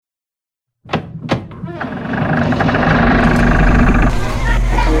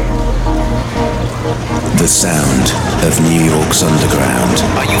sound of New York's underground.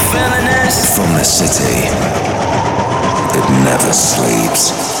 Are you feeling this? From the city, it never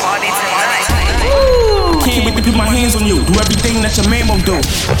sleeps. Party tonight. Can't wait to put my hands on you. Do everything that your man won't do.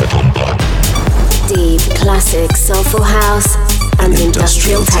 Deep classic soulful house and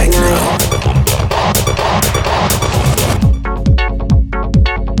industrial techno.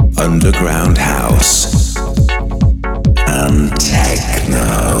 Underground house and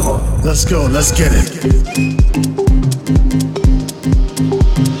techno. Let's go, let's get it.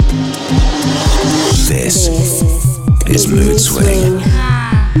 This is Mood Swing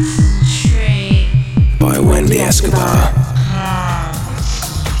by Wendy Escobar.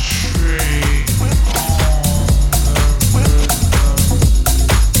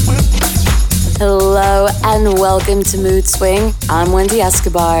 Hello and welcome to Mood Swing. I'm Wendy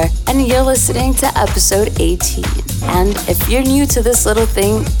Escobar and you're listening to episode 18. And if you're new to this little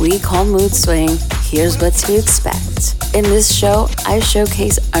thing we call Mood Swing, here's what to expect. In this show, I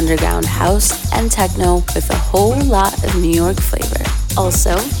showcase underground house and techno with a whole lot of New York flavor.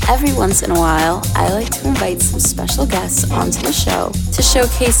 Also, every once in a while, I like to invite some special guests onto the show to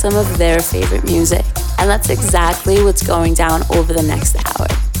showcase some of their favorite music. And that's exactly what's going down over the next hour.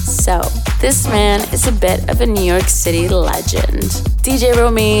 So, this man is a bit of a New York City legend. DJ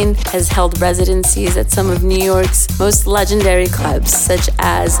Romaine has held residencies at some of New York's most legendary clubs, such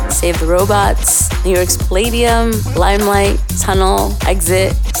as Save the Robots, New York's Palladium, Limelight, Tunnel,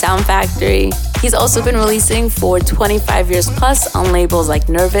 Exit, Sound Factory. He's also been releasing for 25 years plus on labels like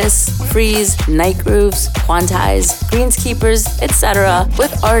Nervous, Freeze, Night Grooves, Quantize, Greenskeepers, etc.,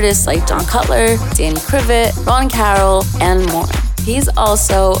 with artists like John Cutler, Danny Krivit, Ron Carroll, and more. He's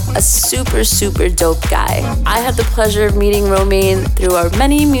also a super dope guy. I had the pleasure of meeting Romaine through our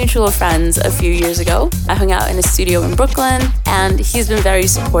many mutual friends a few years ago. I hung out in a studio in Brooklyn, and he's been very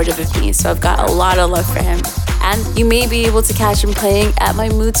supportive of me, so I've got a lot of love for him. And you may be able to catch him playing at my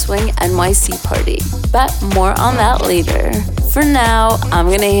Mood Swing NYC party. But more on that later. For now, I'm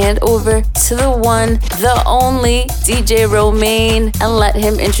gonna hand over to the one, the only DJ Romaine, and let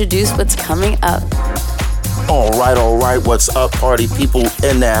him introduce what's coming up. All right, what's up, party people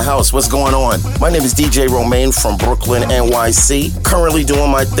in that house? What's going on? My name is DJ Romaine from Brooklyn, NYC. Currently doing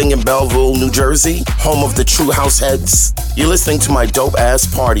my thing in Belleville, New Jersey, home of the True House Heads. You're listening to my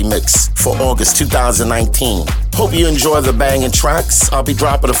dope-ass party mix for August 2019. Hope you enjoy the banging tracks. I'll be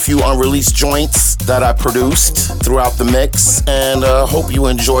dropping a few unreleased joints that I produced throughout the mix, and hope you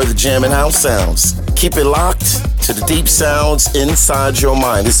enjoy the jamming house sounds. Keep it locked to the deep sounds inside your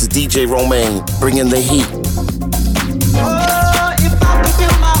mind. This is DJ Romaine bringing the heat. Oh, if I could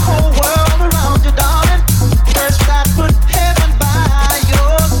build my whole world around you, darling, first I'd put heaven by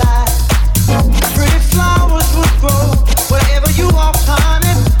your side. Pretty flowers would grow wherever you walk,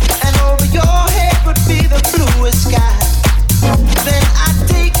 honey, and over your head would be the bluest sky. Then I'd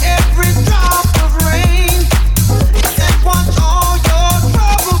take every drop of rain and wash all your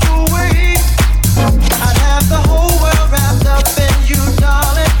troubles away. I'd have the whole world wrapped up in you,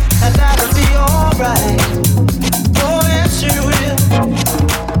 darling, and that'll be alright.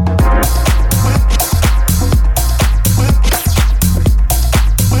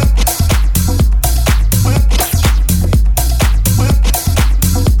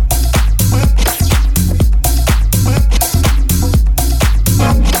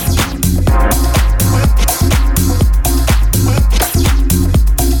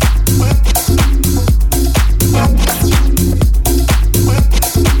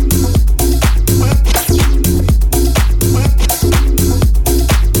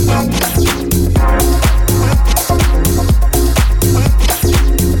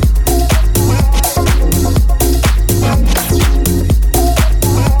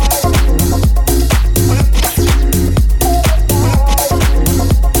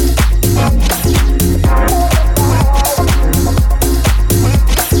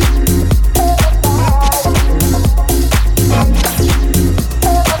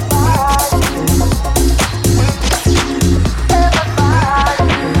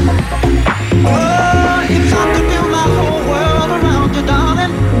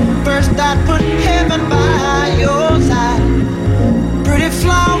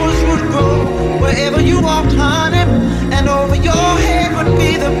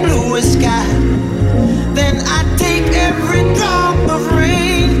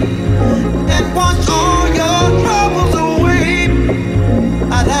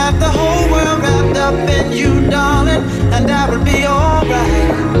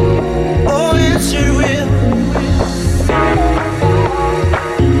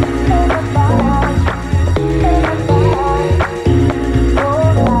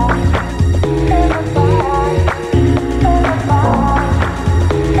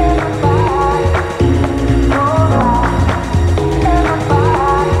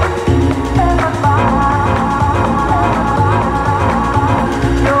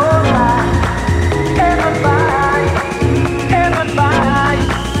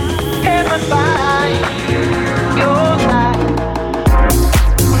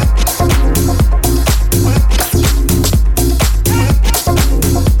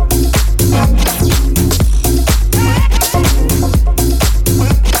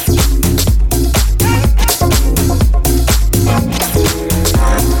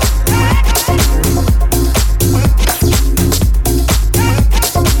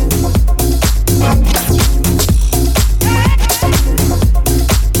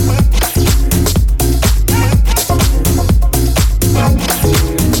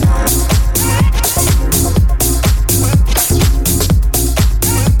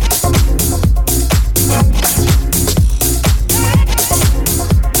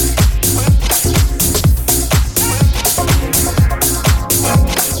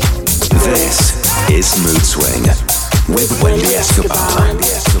 This is Mood Swing with Wendy Escobar.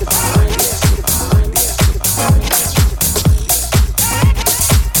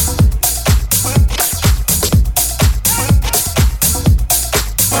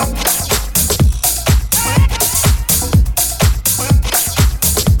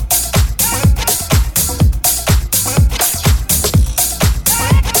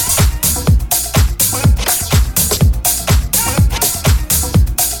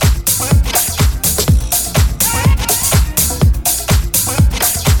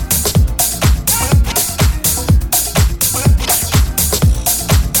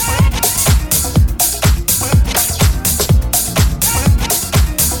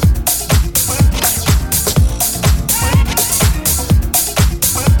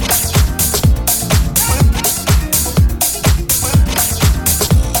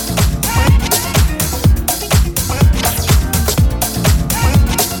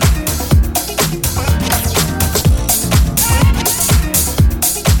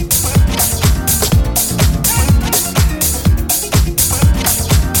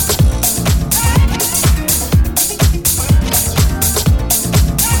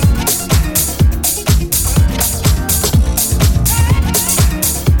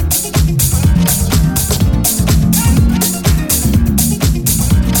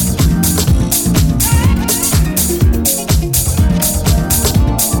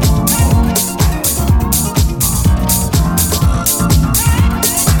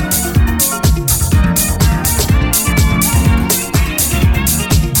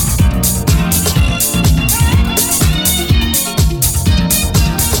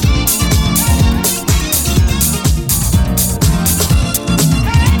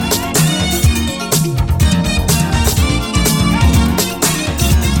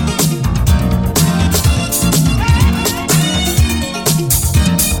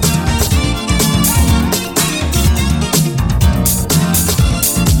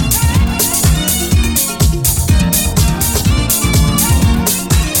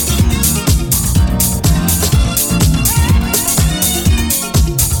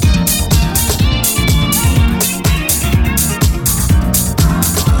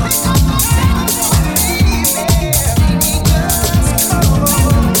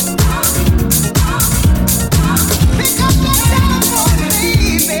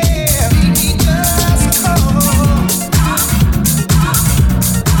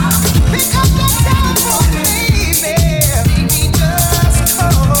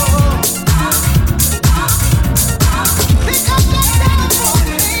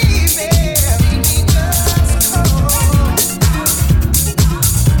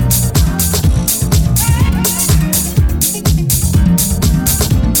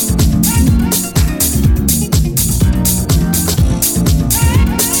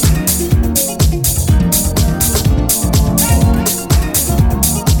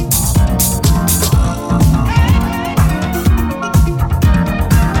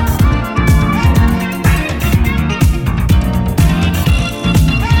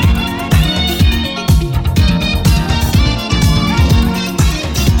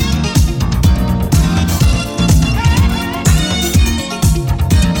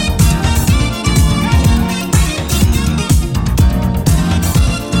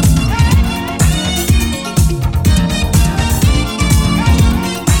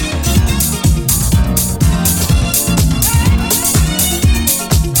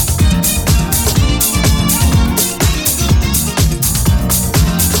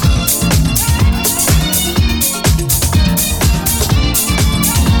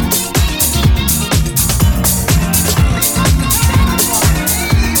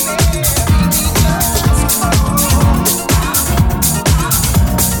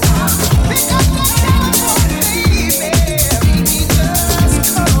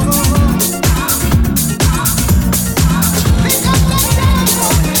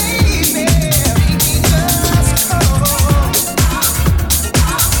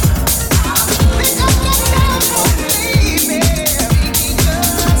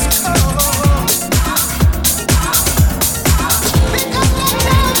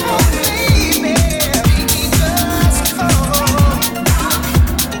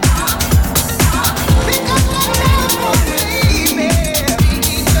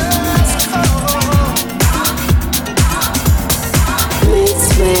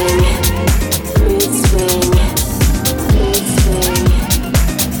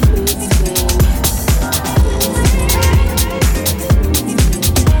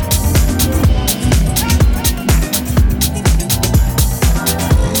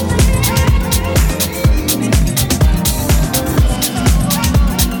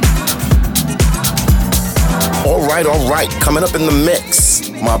 right. Coming up in the mix,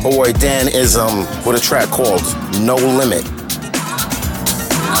 my boy Dan Ism with a track called No Limit.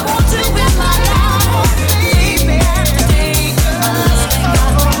 I want to be my life, baby.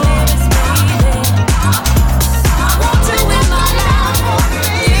 I want to be my life,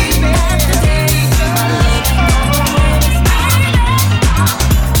 baby.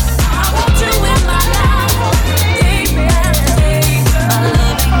 I want to be my life, baby. My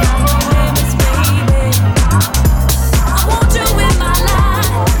loving got no limits, baby. I want to be my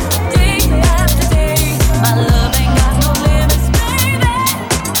life, day after day. My loving got no limits.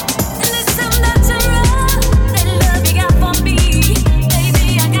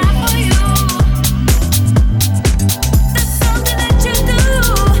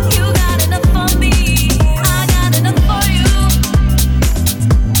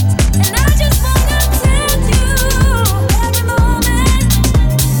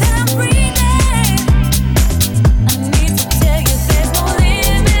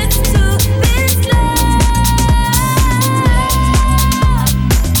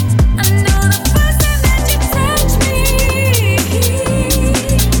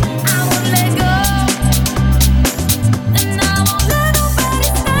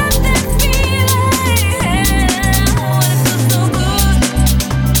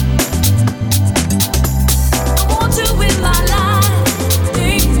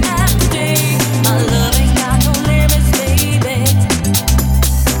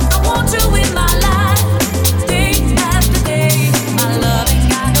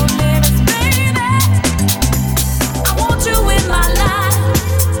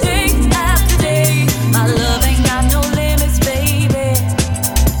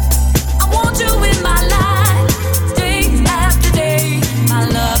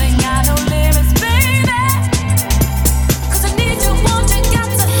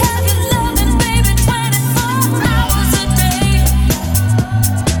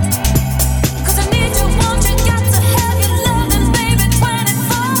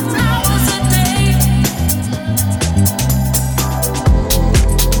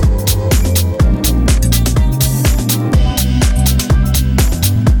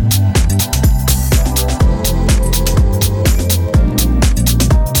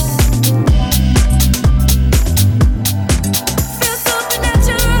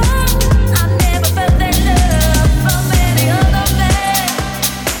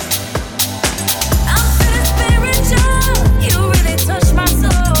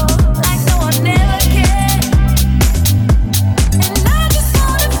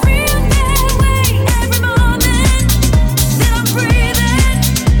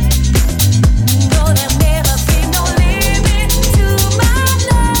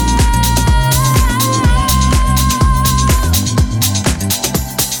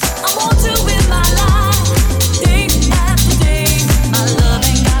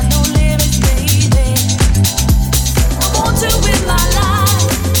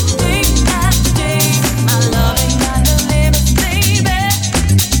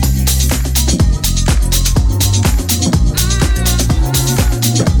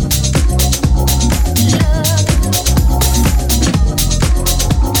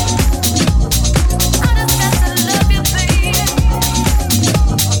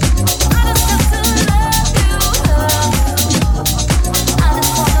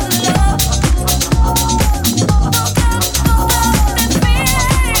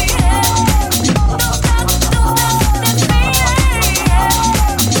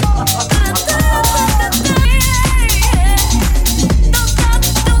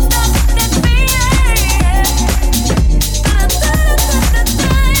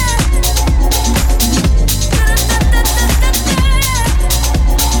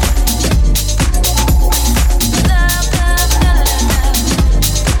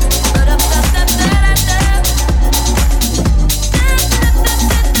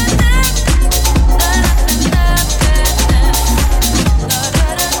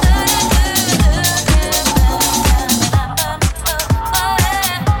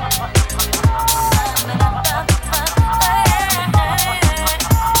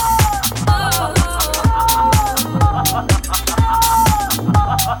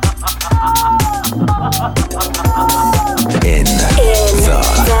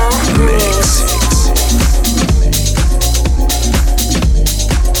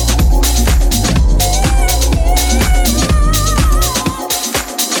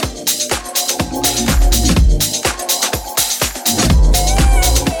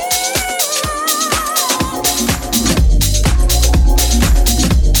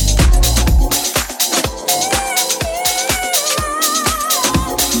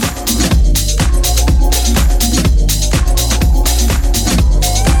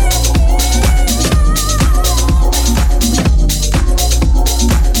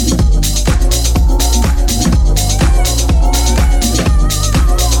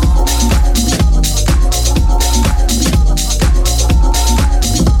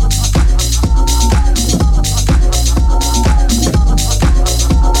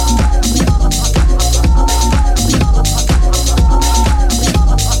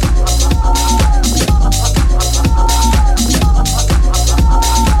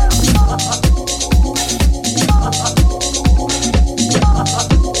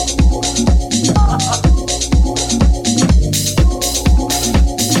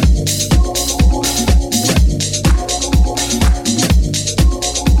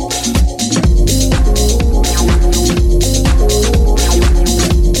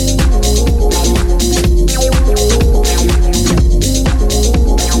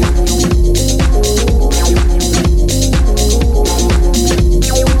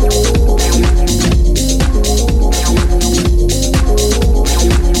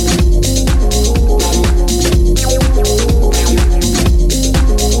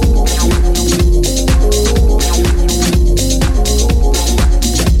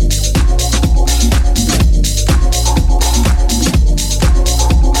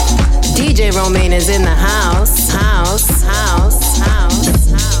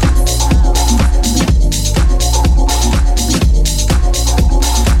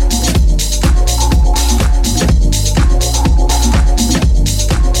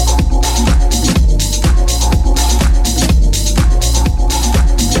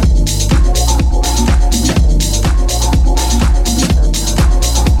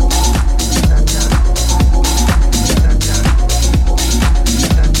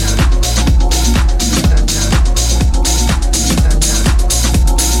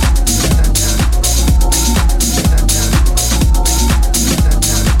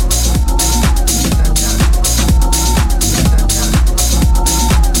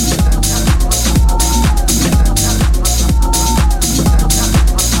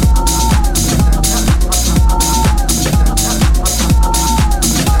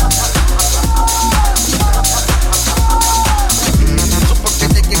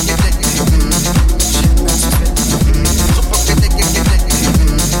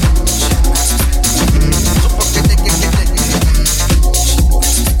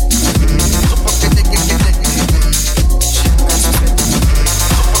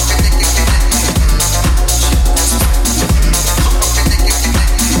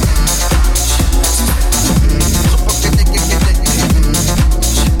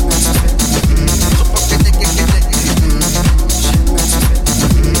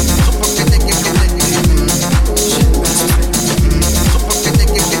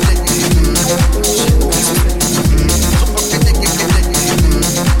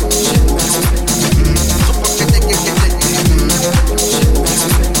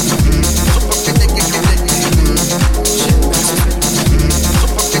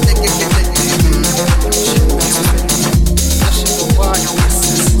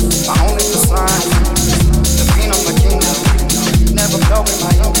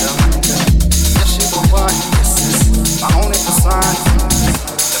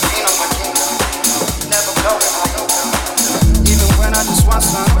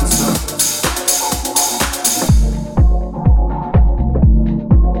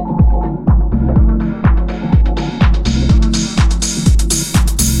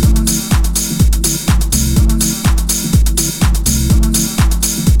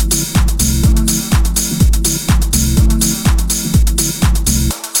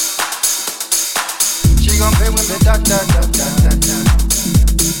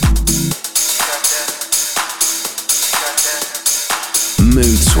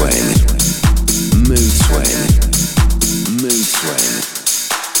 Mood swing. Mood swing. Mood swing.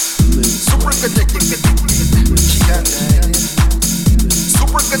 Mood swing. She got that.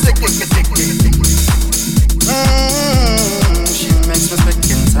 Super she makes me speak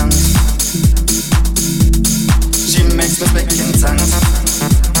in tongues. She makes me speak in tongues.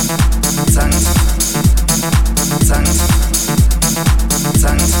 Tongues. Tongues.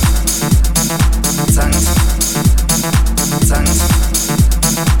 Tongues. Tongues. Tongues. Tongues.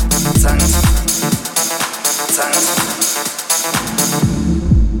 Tongues. Tongues.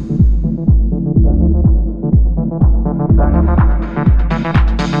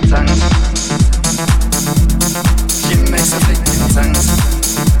 She makes me speak in tongues.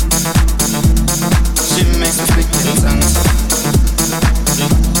 She makes me speak in tongues.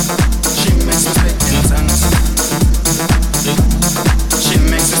 She makes me speak in tongues. She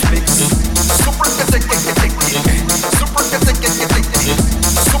makes me speak. Super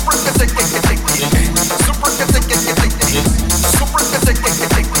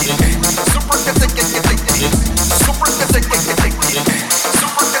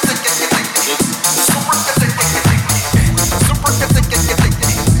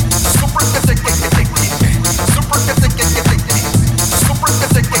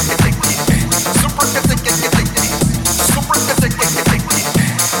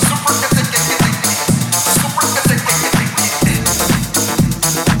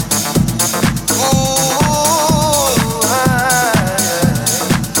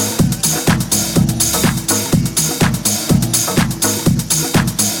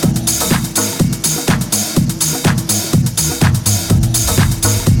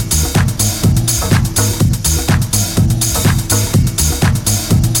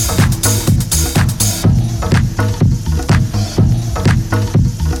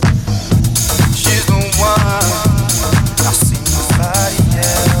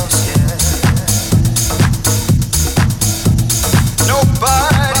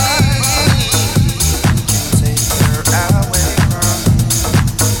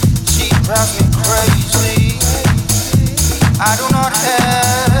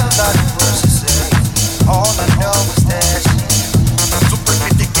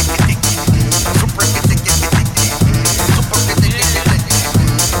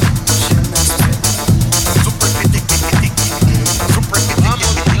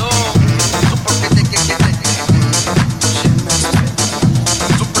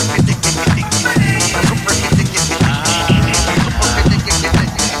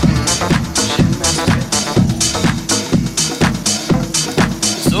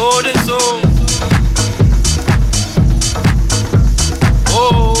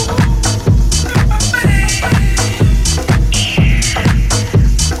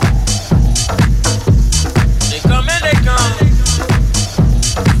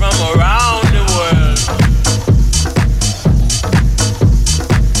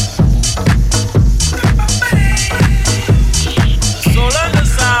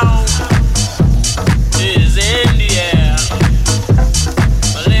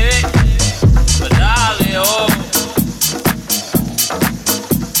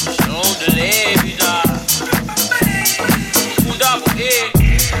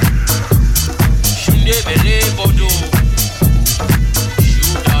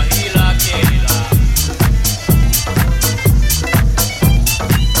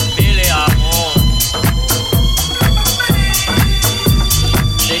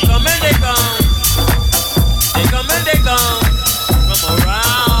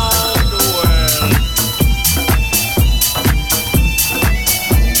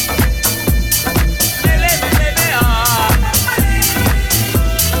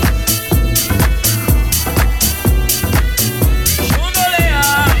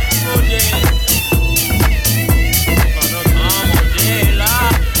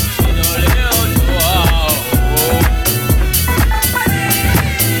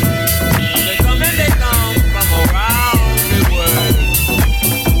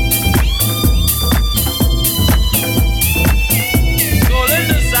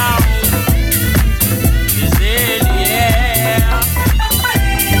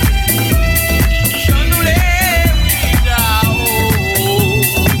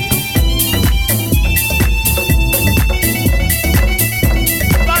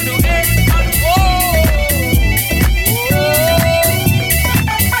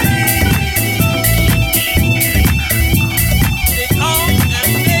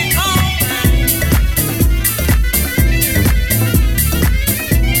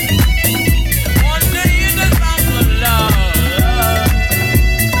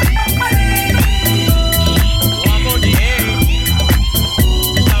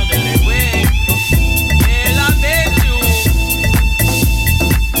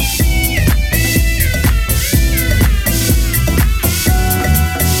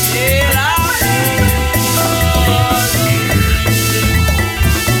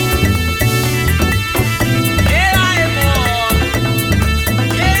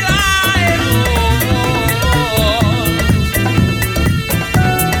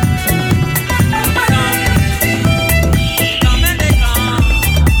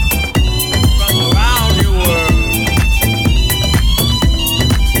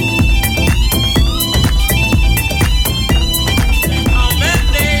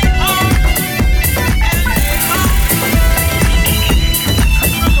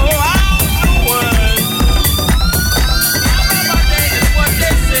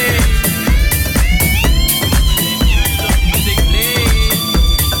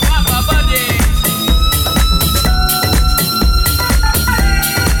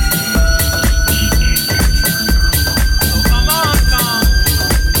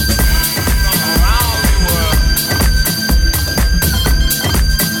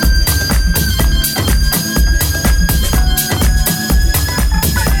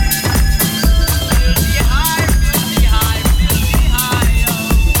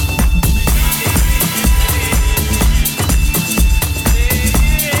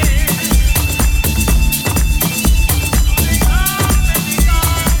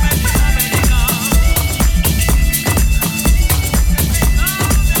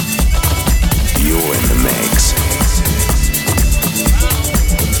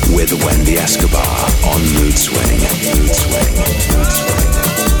with Wendy Escobar on Mood Swing. Mood Swing. Mood Swing.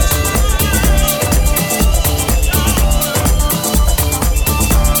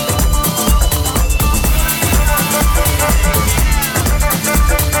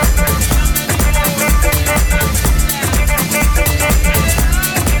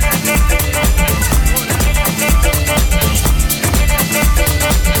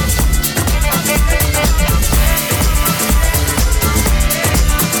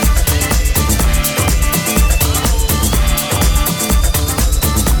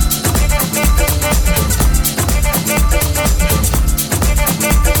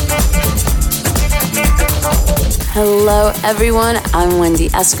 Hello everyone, I'm Wendy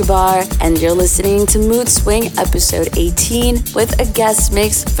Escobar and you're listening to Mood Swing episode 18 with a guest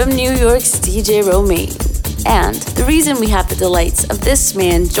mix from New York's DJ Romain. And the reason we have the delights of this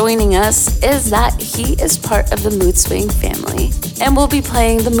man joining us is that he is part of the Mood Swing family and will be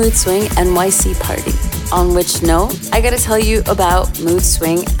playing the Mood Swing NYC party. On which note, I gotta tell you about Mood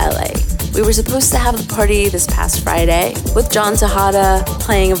Swing LA. We were supposed to have the party this past Friday with John Tejada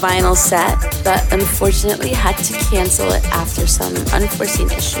playing a vinyl set, but unfortunately had to cancel it after some unforeseen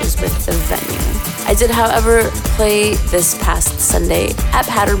issues with the venue. I did, however, play this past Sunday at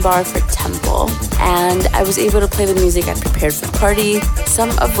Pattern Bar for Temple, and I was able to play the music I prepared for the party,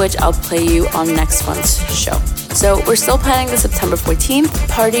 some of which I'll play you on next month's show. So we're still planning the September 14th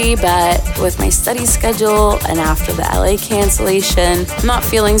party, but with my study schedule and after the LA cancellation, I'm not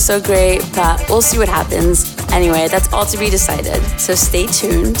feeling so great, but we'll see what happens. Anyway, that's all to be decided, so stay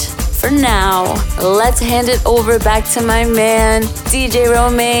tuned. For now, let's hand it over back to my man, DJ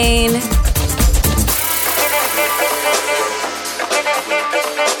Romain.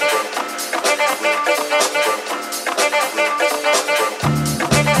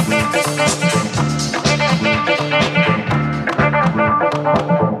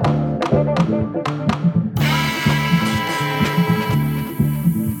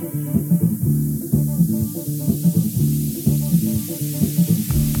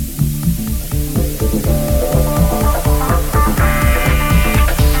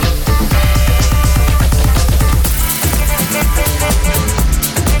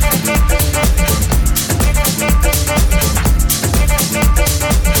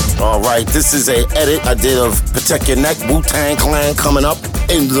 This is a edit I did of Protect Your Neck, Wu-Tang Clan coming up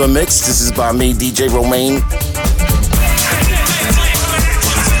in the mix. This is by me, DJ Romain.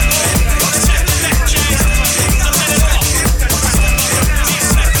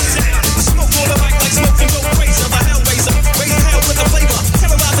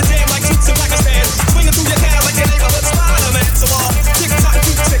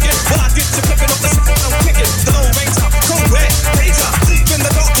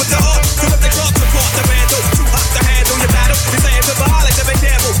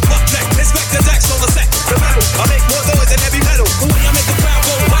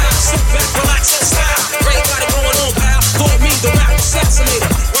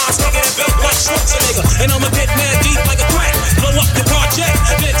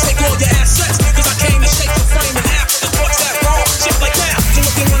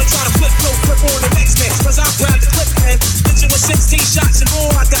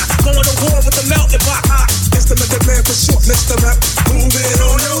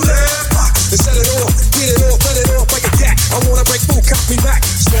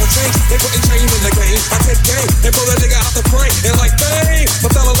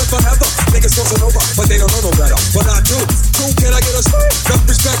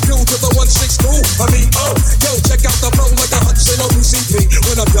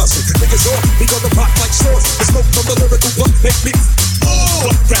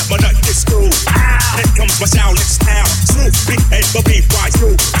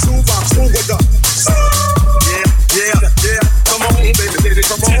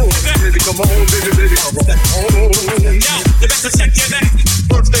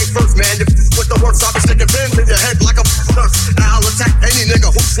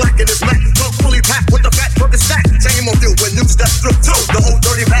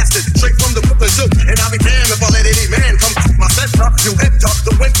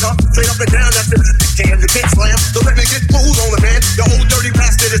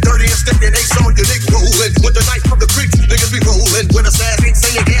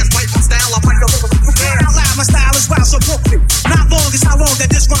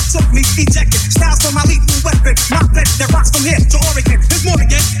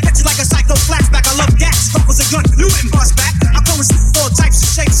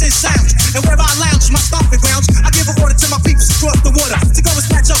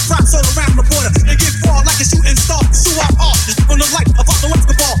 All around the border and get far like a shooting star. Pursue our art, just on the light of all the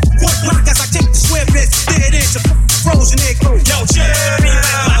basketball.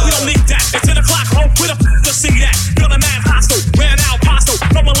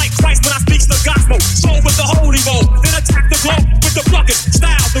 bucket,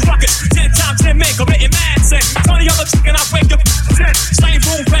 style, the ruckus. 10 times 10 men committing mad sin. 20 other chicken, I wake up 10. Same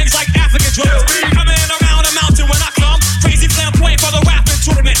boom bangs like African drums. Coming around the mountain when I come. Crazy flamboyant for the rapping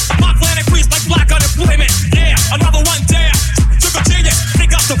tournament. My planet freeze like black unemployment. Yeah, another one there. Took a genius, they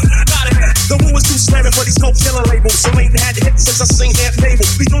got the out of here. The woo was too slamming for these coke killer labels. So ain't had to hit since I sing half naval.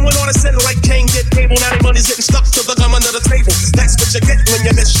 Be doing all the setting like Kane get cable. Now they money's getting stuck to the gum under the table. That's what you get when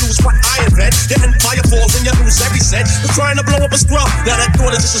you misuse what I invent. The empire falls and you lose every cent. We're trying to blow up a scrub. Now that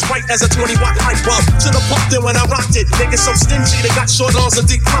thought is just as bright as a 20-watt light bulb. Should've popped it when I rocked it. Niggas so stingy they got short arms and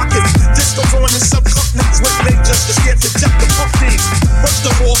deep pockets. Disco going in some cup niggas with me just to scared to death the pump thieves. First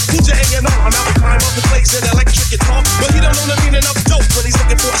of all, who's your A&R? I'm out to climb up the place in electric guitar. But he don't know the meaning of dope when he's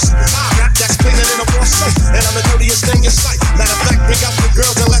looking for a superstar rap that's cleaner than a raw soap. And I'm the dirtiest thing in sight. Matter of fact, bring out the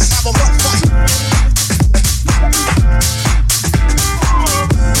girls and let's have a rough fight.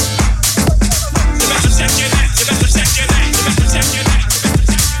 You better check your neck, you better check your neck, you better check your neck.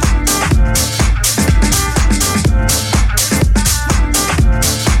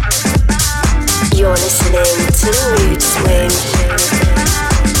 You're listening to Mood Swing.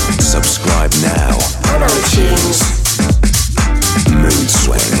 Subscribe now On iTunes. Mood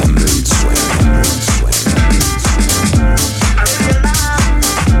Swing.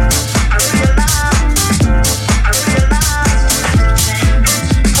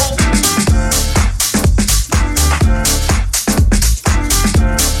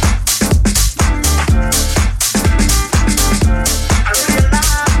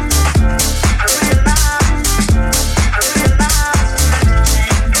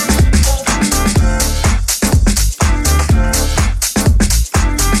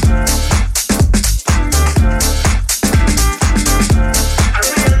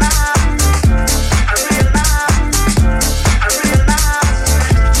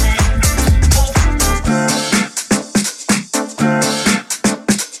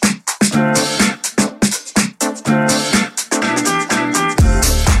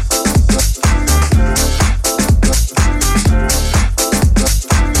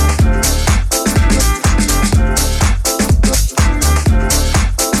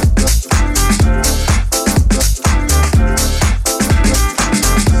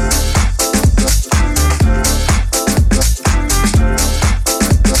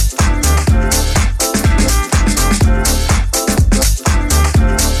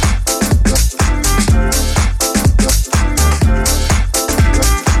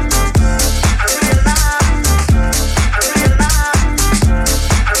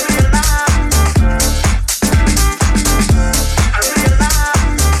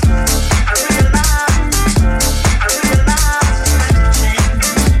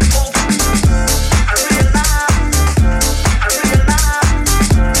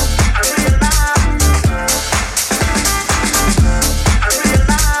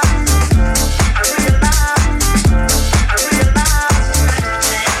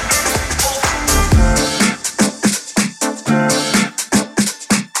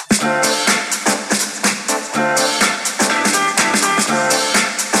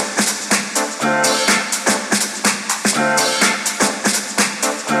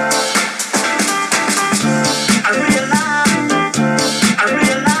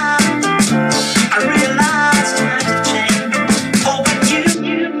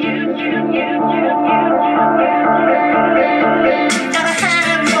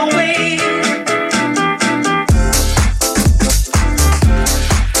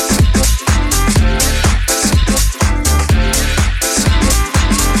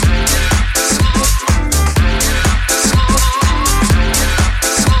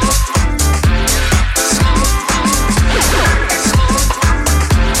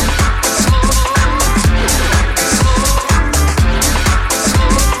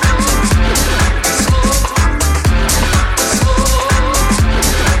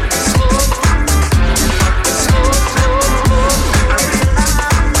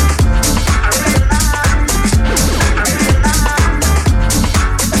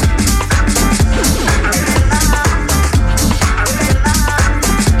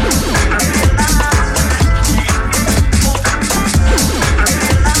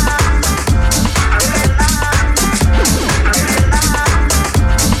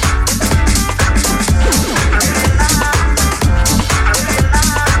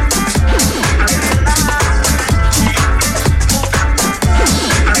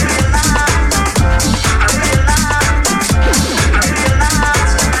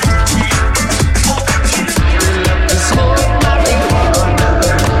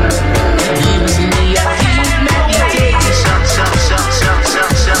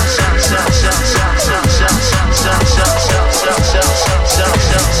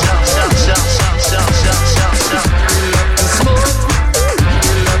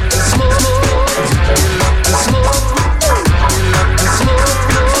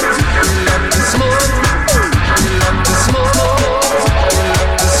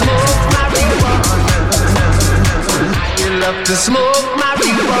 love to smoke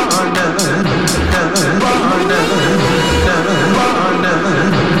marijuana.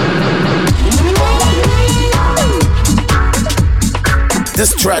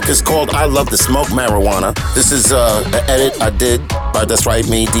 This track is called I Love to Smoke Marijuana. This is an edit I did by That's Right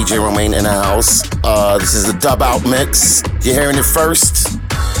Me, DJ Romaine in the house. This is a dub out mix. You're hearing it first.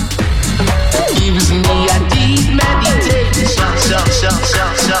 Gives me a deep meditation.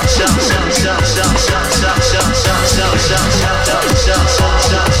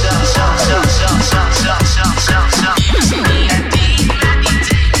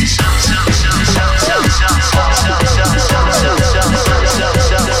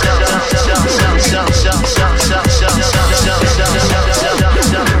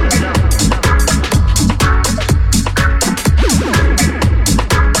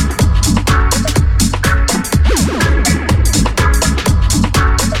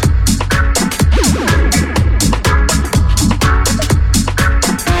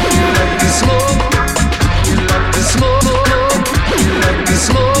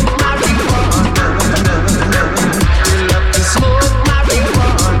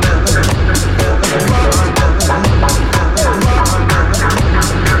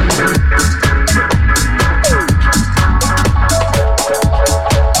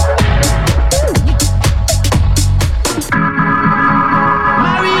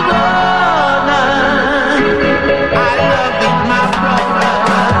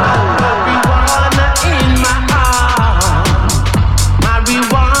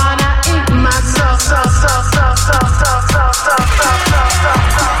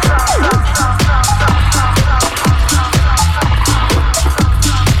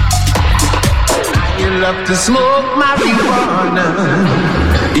 To smoke marijuana,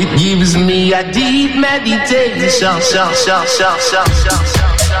 it gives me a deep meditation.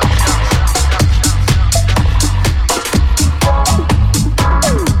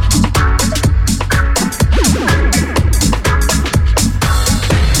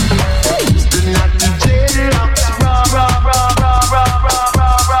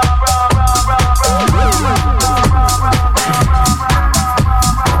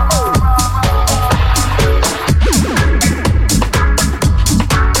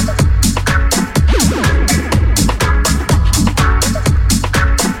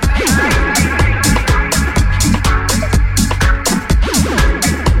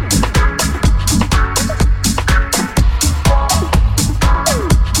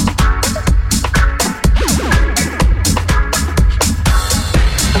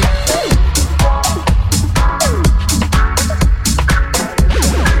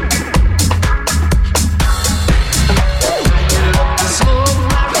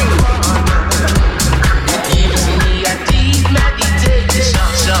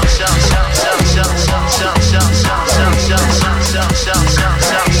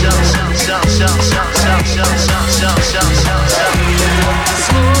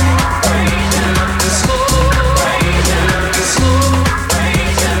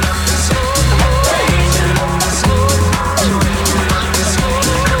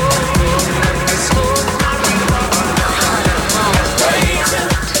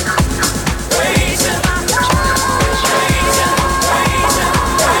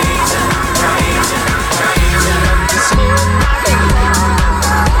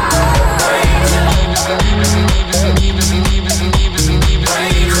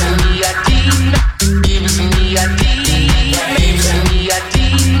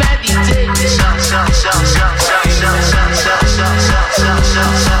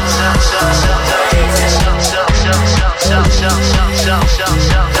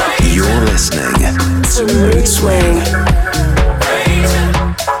 You're listening to Mood Swing.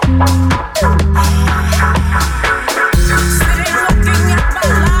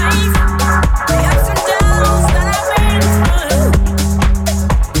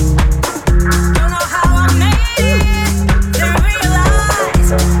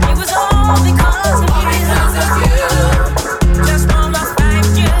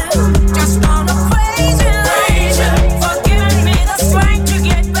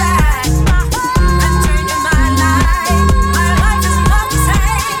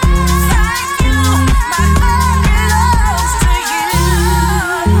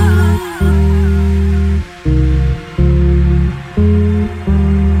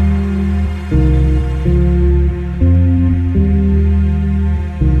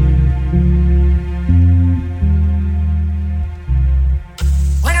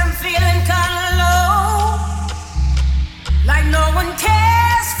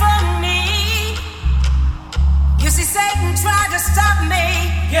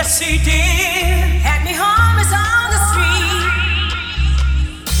 Yes, he did. Had me homeless on the street.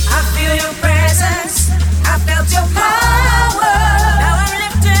 feel your presence. I felt your power. Now I'm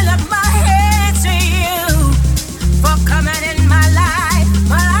lifting up my head to you for coming in my life.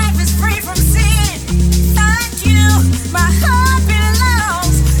 My life is free from sin. Thank you. My heart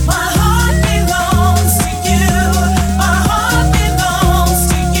belongs. My heart belongs to you. My heart belongs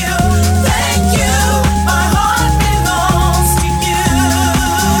to you. Thank you. My heart belongs to you.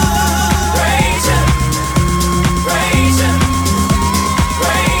 Praise you. Praise you.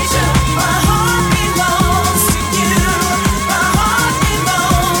 Praise you. My heart belongs to you. My heart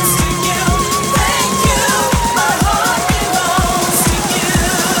belongs to you. Thank you. My heart belongs to you.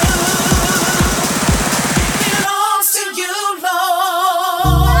 Belongs to you,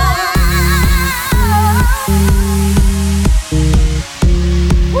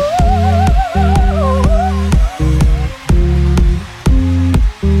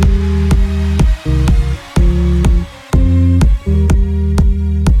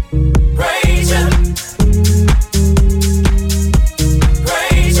 Praise you.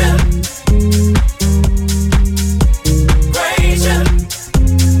 Praise you. Praise you.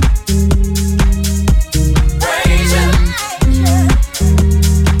 Praise you.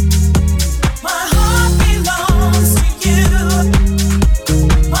 My heart belongs to you.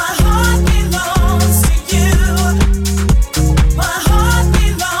 My heart belongs to you. My heart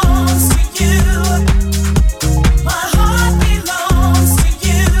belongs to you. My heart belongs to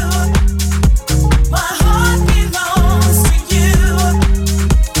you. My heart belongs to you.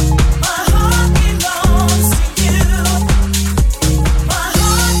 My heart belongs to you. My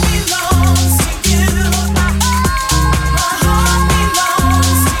heart belongs to you. My heart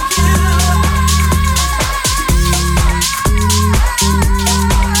belongs to you.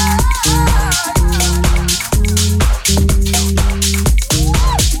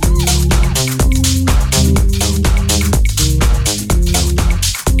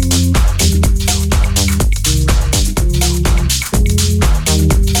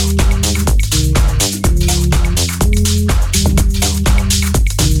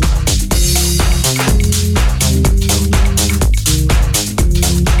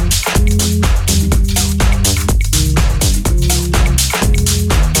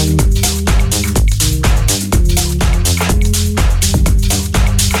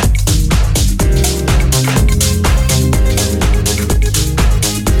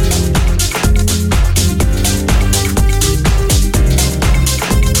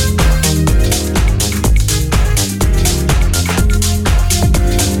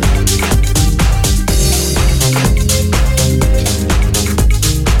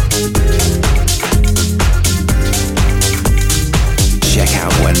 Check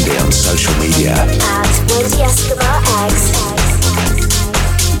out Wendy on social media. At Wendy Escobar X.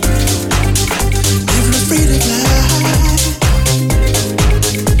 Never afraid to fly,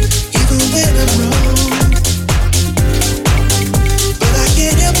 even when I'm wrong. But I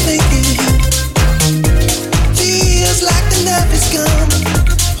can't help thinking, feels like the love is gone.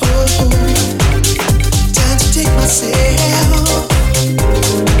 Oh, time to take myself,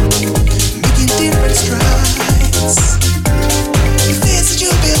 making different strides. The things that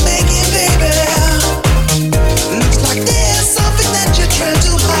you've been making, baby, looks like there's something that you're trying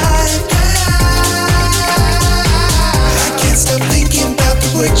to hide. I can't stop thinking about the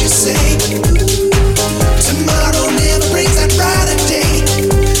words you say. Tomorrow never brings that brighter day.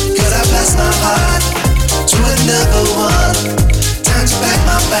 Could I pass my heart to another one? Time to pack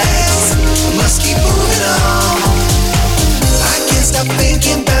my bags, I must keep moving on. I can't stop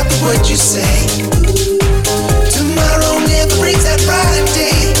thinking about the words you say. Tomorrow never brings that brighter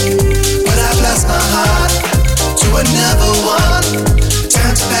day. But I've lost my heart to another one.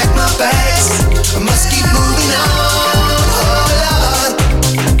 Time to pack my bags, I must keep moving on. Oh Lord.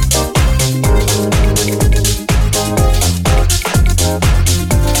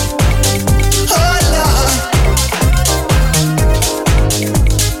 Oh Lord.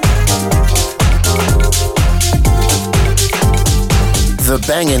 The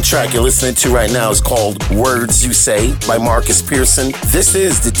banging track you're listening to right now is called Words You Say by Marcus Pearson. This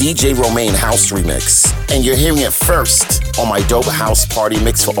is the DJ Romaine House remix, and you're hearing it first on my Dope House Party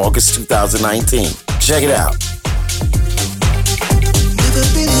mix for August 2019. Check it out. Never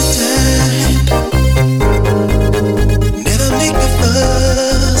been a time, never make me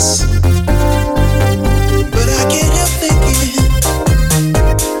fuss, but I can't help thinking,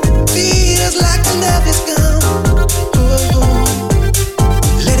 feels like the love is gone. Oh,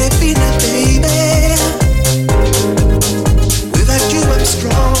 let it be now, baby. Without you, I'm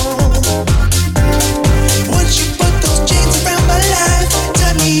strong. Once you put those chains around my life,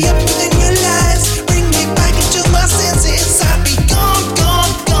 tie me up within your lies, bring me back into my senses.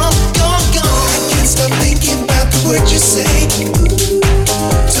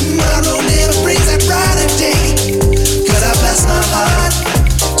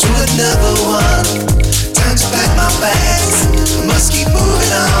 another one. Time to pack my bags, I must keep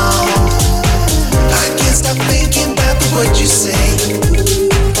moving on. I can't stop thinking about the word you say.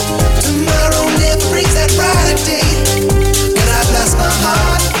 Tomorrow never brings that brighter day. But I've lost my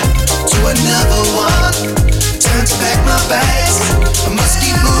heart to another one. Time to pack my bags, I must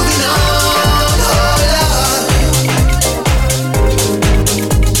keep moving on. Oh Lord.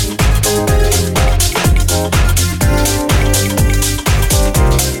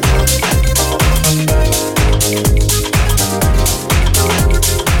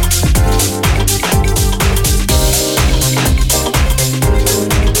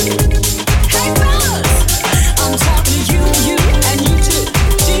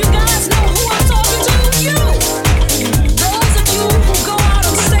 Those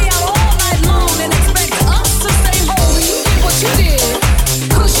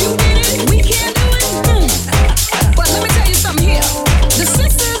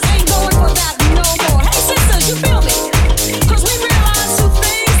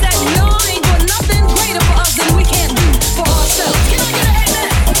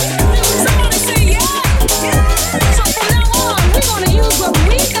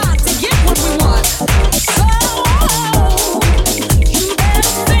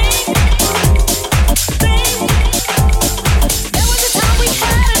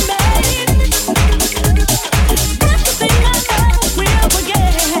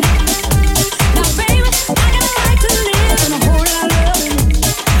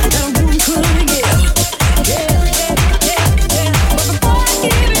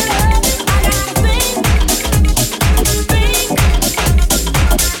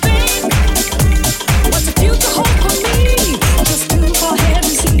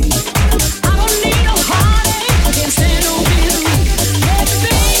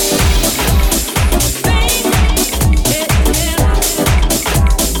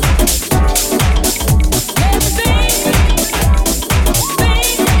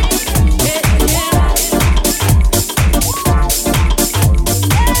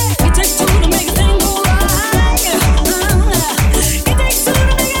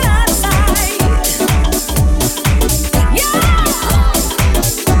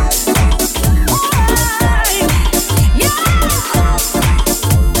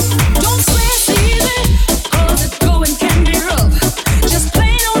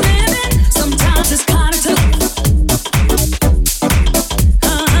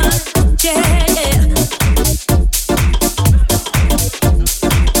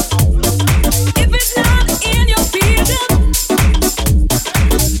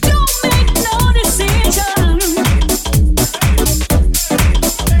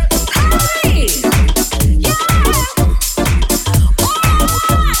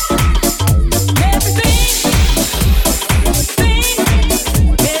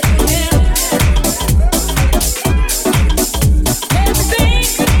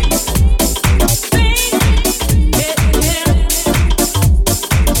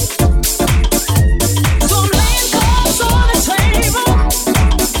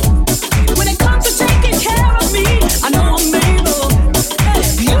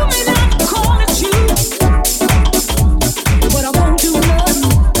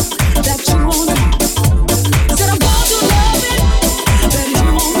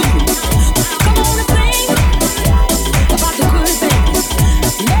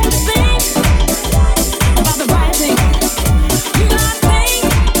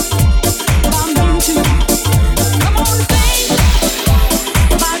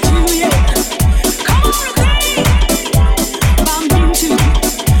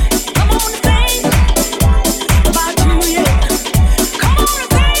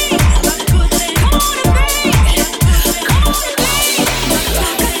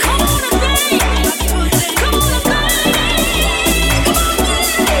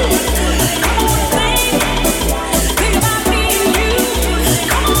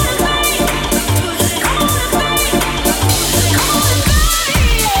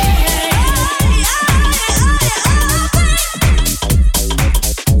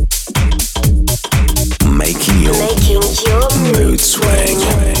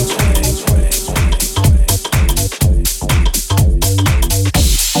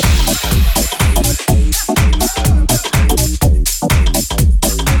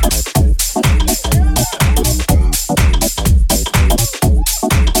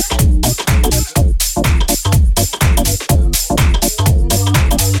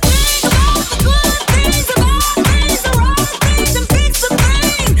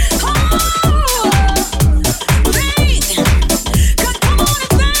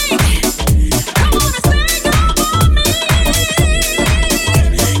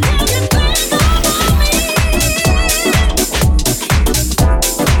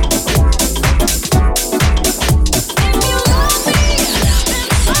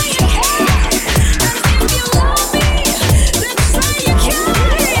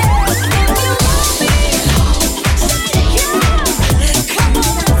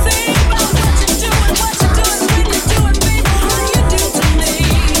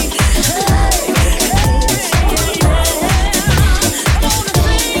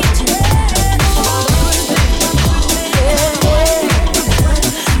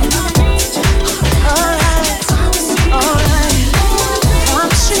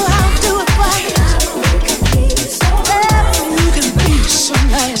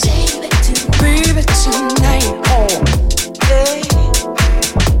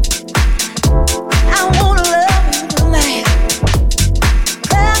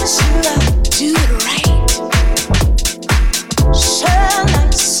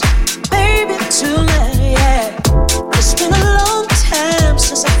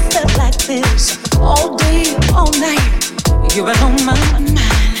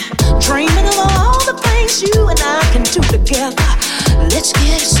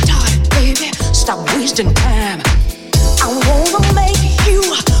stop wasting time. I wanna make you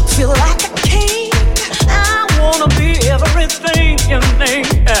feel like a king. I wanna be everything you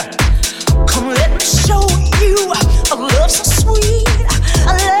need. Come let me show you a love so sweet.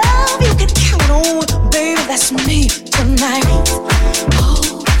 A love you can count on, baby, that's me tonight.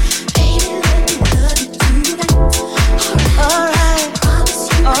 Oh, baby, let me love you tonight. Alright,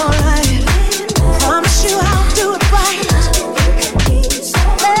 alright. Promise you I'll do it right.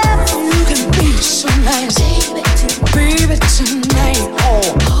 You can be so nice, baby, tonight. Oh,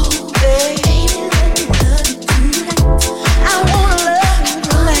 baby, let me love you tonight. I wanna love you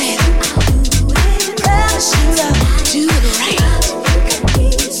tonight. Promise you I'll do it right.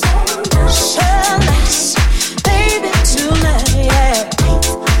 So nice, baby, tonight, yeah.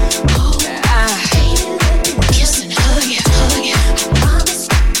 Kiss and hug you, hug you.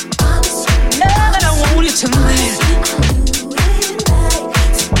 Love and I want you tonight.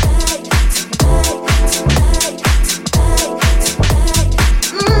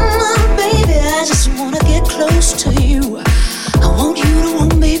 Baby, I just wanna get close to you. I want you to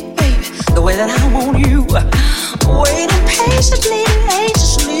want me, baby, the way that I want you. Waiting patiently,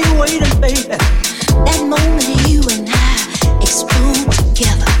 anxiously waiting, baby. That moment you and I explode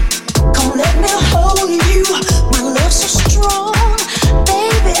together. Come let me hold you, my love so strong.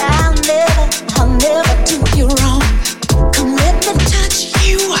 Baby, I'll never do you wrong. Come let me touch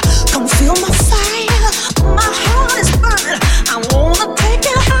you, come feel my fire. My heart is burning, I wanna take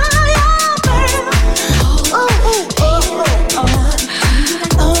it higher, baby. Oh, oh, oh, oh, oh.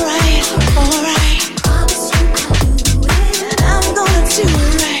 Alright, alright. I'm gonna do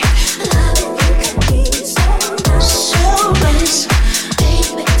it right. So nice,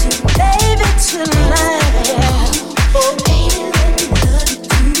 baby, tonight, yeah.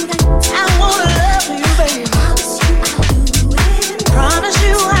 I wanna love you, baby. Promise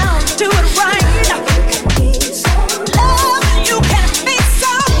you I'll do it right. Love you can be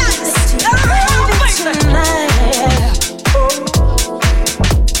so nice, baby, tonight, yeah.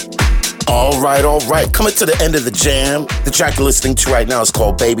 All right. Coming to the end of the jam. The track you're listening to right now is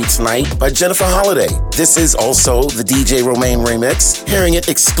called Baby Tonight by Jennifer Holliday. This is also the DJ Romaine remix. Hearing it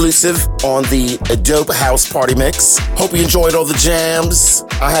exclusive on the Dope House Party Mix. Hope you enjoyed all the jams.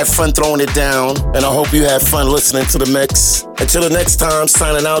 I had fun throwing it down, and I hope you had fun listening to the mix. Until the next time,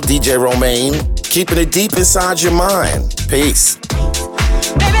 signing out, DJ Romaine. Keeping it deep inside your mind. Peace.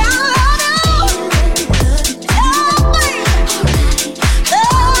 Baby, I love you. Oh, baby. Oh,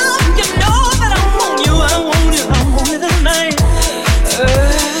 you know that I want you. I want you tonight.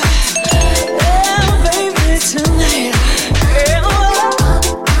 Yeah, baby, tonight. Yeah.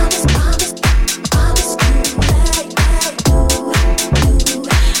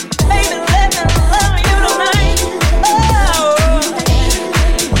 Baby, let me love you tonight. Oh,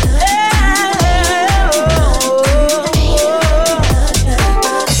 yeah.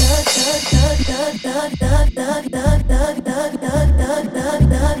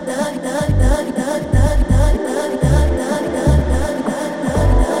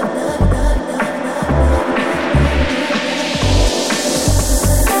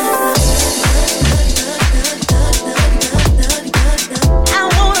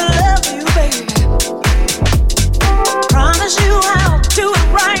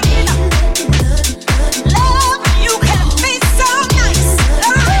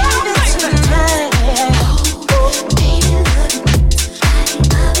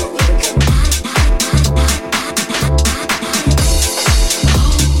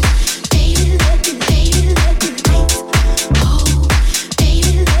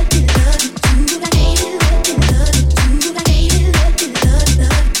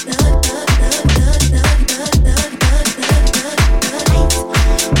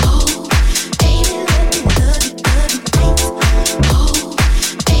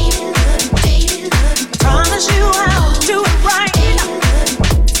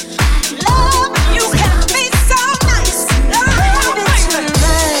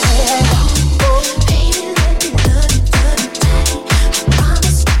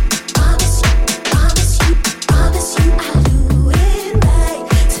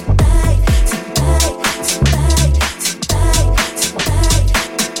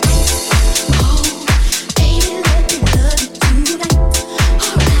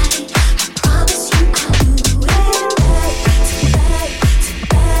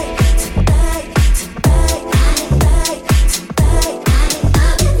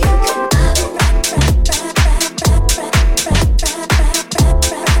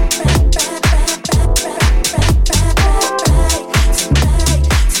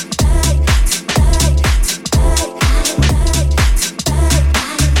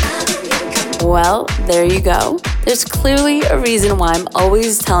 Well, there you go. There's clearly a reason why I'm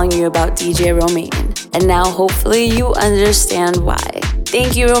always telling you about DJ Romain. And now hopefully you understand why.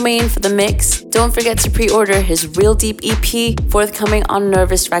 Thank you, Romain, for the mix. Don't forget to pre-order his Real Deep EP, forthcoming on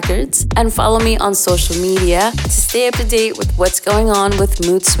Nervous Records, and follow me on social media to stay up to date with what's going on with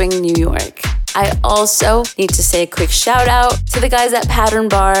Mood Swing New York. I also need to say a quick shout out to the guys at Pattern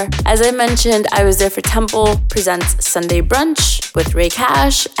Bar. As I mentioned, I was there for Temple Presents Sunday Brunch with Ray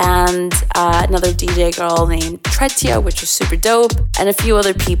Cash and another DJ girl named Tretia, which was super dope, and a few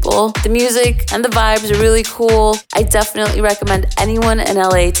other people. The music and the vibes are really cool. I definitely recommend anyone in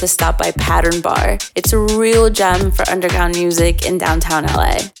LA to stop by Pattern Bar. It's a real gem for underground music in downtown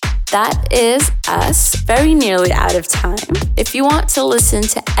LA. That is us, very nearly out of time. If you want to listen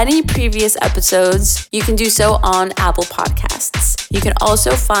to any previous episodes, you can do so on Apple Podcasts. You can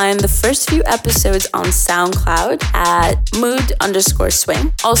also find the first few episodes on SoundCloud at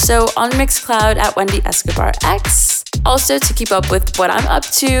mood_swing. Also on Mixcloud at Wendy Escobar X. Also, to keep up with what I'm up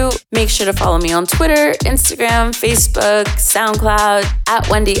to, make sure to follow me on Twitter, Instagram, Facebook, SoundCloud at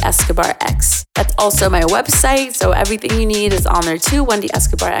Wendy Escobar X. That's also my website, so everything you need is on there too,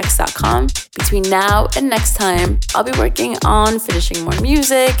 wendyescobarx.com. Between now and next time, I'll be working on finishing more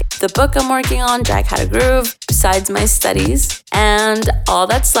music, the book I'm working on, Jack Had a Groove, besides my studies. And all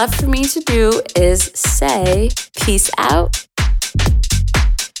that's left for me to do is say peace out.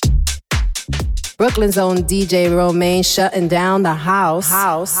 Brooklyn's own DJ Romain shutting down the house.